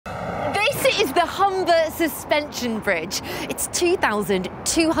is the Humber Suspension Bridge. It's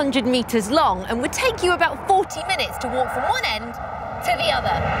 2,200 metres long and would take you about 40 minutes to walk from one end to the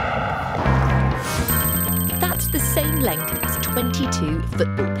other. That's the same length as 22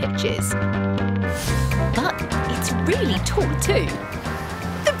 football pitches. But it's really tall too.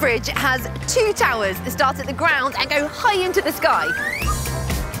 The bridge has two towers that start at the ground and go high into the sky.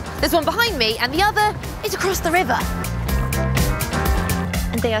 There's one behind me and the other is across the river.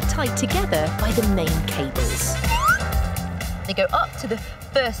 And they are tied together by the main cables. They go up to the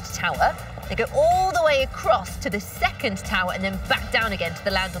first tower, they go all the way across to the second tower and then back down again to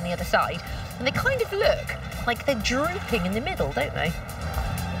the land on the other side. And they kind of look like they're drooping in the middle, don't they?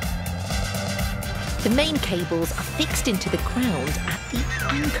 The main cables are fixed into the ground at the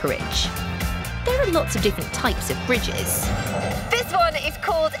anchorage. There are lots of different types of bridges. This one is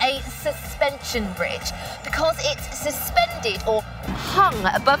called a suspension bridge because it's suspended or hung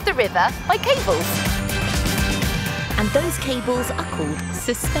above the river by cables. And those cables are called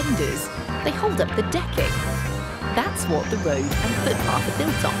suspenders. They hold up the decking. That's what the road and footpath are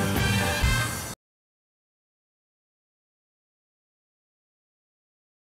built on.